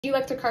Do you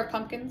like to carve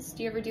pumpkins?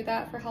 Do you ever do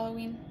that for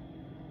Halloween?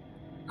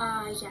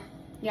 Yeah.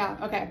 Yeah,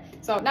 okay.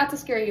 So not to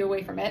scare you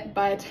away from it,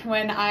 but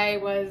when I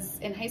was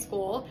in high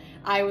school,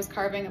 I was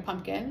carving a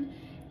pumpkin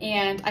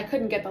and I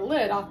couldn't get the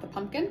lid off the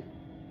pumpkin.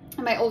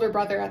 And my older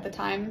brother at the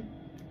time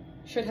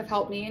should have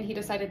helped me and he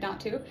decided not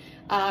to.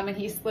 And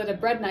he slid a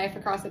bread knife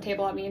across the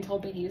table at me and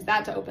told me to use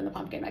that to open the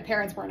pumpkin. My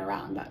parents weren't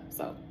around,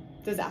 so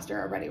disaster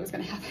already was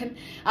gonna happen.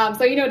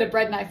 So you know what a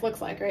bread knife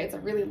looks like, right? It's a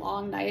really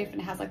long knife and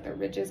it has like the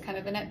ridges kind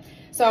of in it.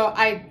 So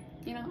I,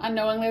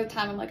 unknowingly at the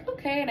time, I'm like,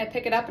 okay, and I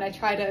pick it up and I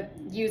try to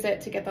use it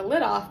to get the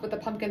lid off, but the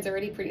pumpkin's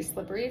already pretty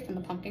slippery from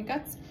the pumpkin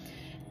guts.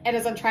 And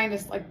as I'm trying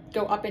to like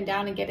go up and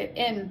down and get it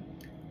in,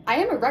 I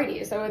am a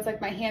righty, so it's like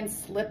my hand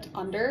slipped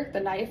under the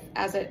knife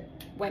as it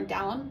went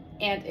down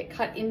and it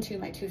cut into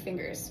my two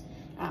fingers.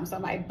 So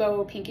my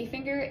bow pinky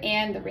finger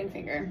and the ring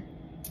finger.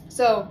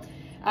 So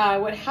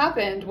what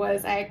happened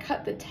was I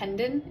cut the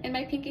tendon in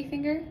my pinky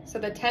finger. So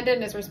the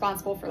tendon is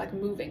responsible for like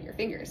moving your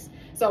fingers.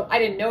 So I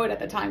didn't know it at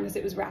the time because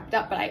it was wrapped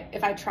up, but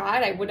if I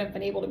tried, I wouldn't have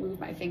been able to move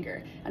my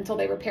finger until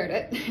they repaired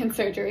it in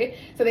surgery.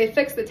 So they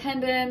fixed the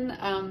tendon.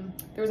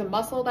 There was a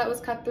muscle that was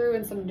cut through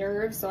and some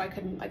nerves, so I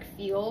couldn't like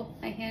feel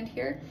my hand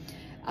here.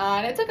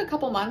 And it took a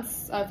couple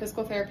months of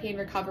physical therapy and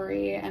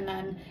recovery, and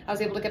then I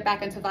was able to get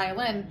back into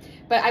violin.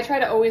 But I try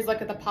to always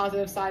look at the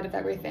positive side of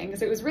everything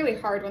because it was really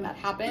hard when that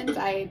happened.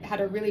 I had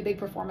a really big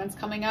performance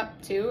coming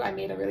up too. I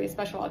made a really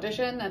special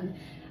audition and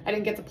I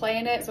didn't get to play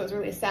in it, so it was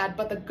really sad.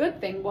 But the good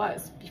thing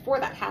was, before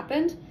that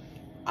happened,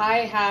 I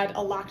had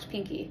a locked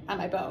pinky on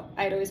my bow.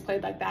 I had always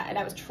played like that, and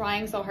I was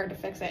trying so hard to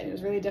fix it. It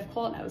was really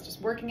difficult, and I was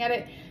just working at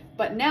it.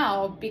 But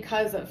now,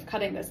 because of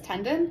cutting this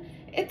tendon,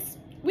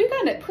 we've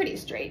gotten it pretty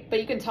straight, but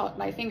you can tell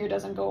my finger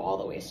doesn't go all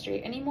the way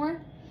straight anymore.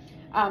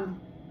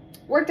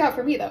 Worked out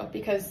for me though,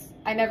 because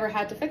I never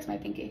had to fix my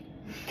pinky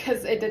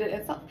because it did it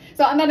itself.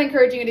 So I'm not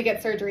encouraging you to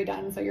get surgery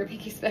done so your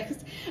pinky's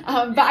fixed.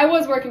 But I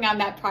was working on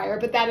that prior,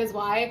 but that is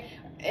why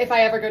if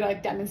I ever go to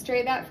like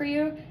demonstrate that for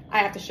you, I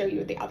have to show you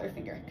with the other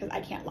finger because I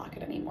can't lock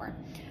it anymore.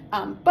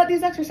 But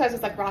these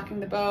exercises like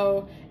rocking the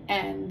bow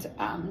and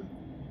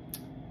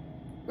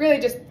really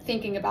just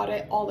thinking about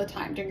it all the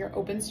time during your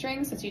open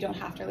string, since you don't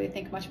have to really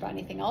think much about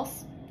anything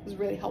else, is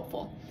really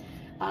helpful.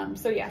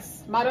 So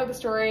yes, motto of the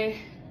story,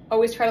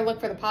 always try to look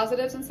for the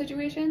positives in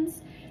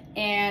situations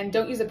and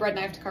don't use a bread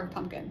knife to carve a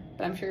pumpkin,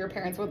 but I'm sure your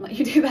parents wouldn't let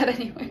you do that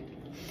anyway.